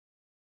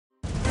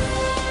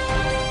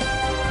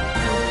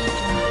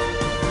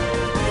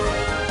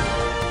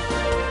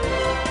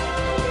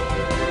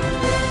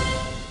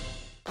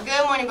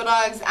morning,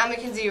 Bulldogs. I'm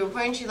Mackenzie,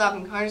 reporting to you live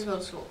from Conyers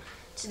Middle School.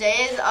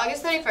 Today is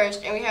August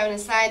 31st, and we have an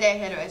exciting day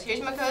ahead of us. Here's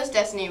my co-host,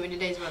 Destiny, with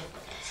today's weather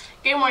forecast.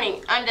 Good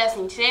morning. I'm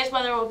Destiny. Today's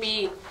weather will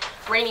be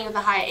rainy with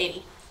a high of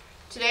 80.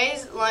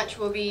 Today's lunch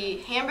will be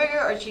hamburger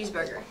or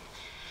cheeseburger.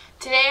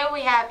 Today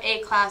we have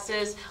 8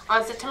 classes.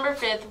 On September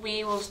 5th,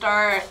 we will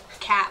start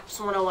CAPS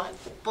 101.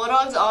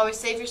 Bulldogs always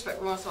safe,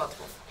 respectful, and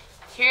responsible.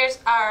 Here's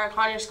our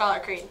Conyers Scholar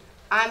Creed.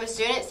 I'm a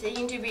student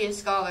seeking to be a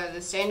scholar.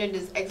 The standard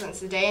is excellence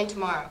today and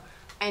tomorrow.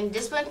 I am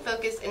disciplined,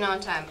 focused, and on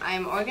time. I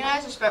am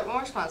organized, respectful,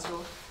 and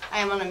responsible.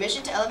 I am on a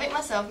mission to elevate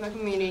myself, my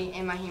community,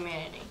 and my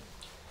humanity.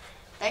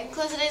 That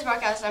concludes today's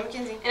broadcast. I'm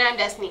Mackenzie. And I'm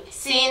Destiny.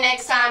 See you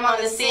next time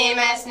on the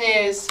CMS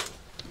News.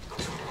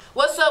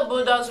 What's up,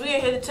 Bulldogs? We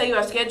are here to tell you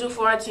our schedule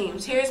for our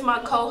teams. Here's my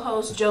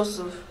co-host,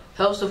 Joseph.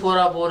 Help support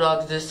our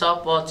Bulldogs. This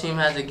softball team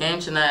has a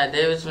game tonight at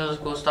Davis Middle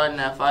School starting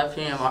at 5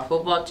 p.m. Our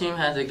football team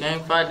has a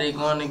game Friday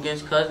going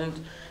against Cousins.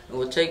 It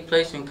will take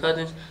place in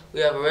Cousins. We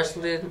have a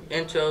wrestling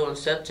intro in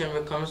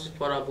September. Come and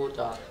support our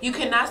Bulldogs. You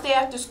cannot stay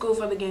after school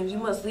for the games. You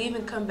must leave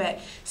and come back.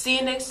 See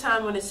you next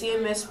time on the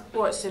CMS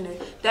Sports Center.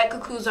 That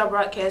concludes our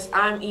broadcast.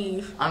 I'm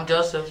Eve. I'm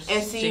Joseph.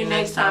 And see you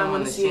next time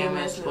on the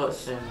CMS Sports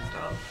Center.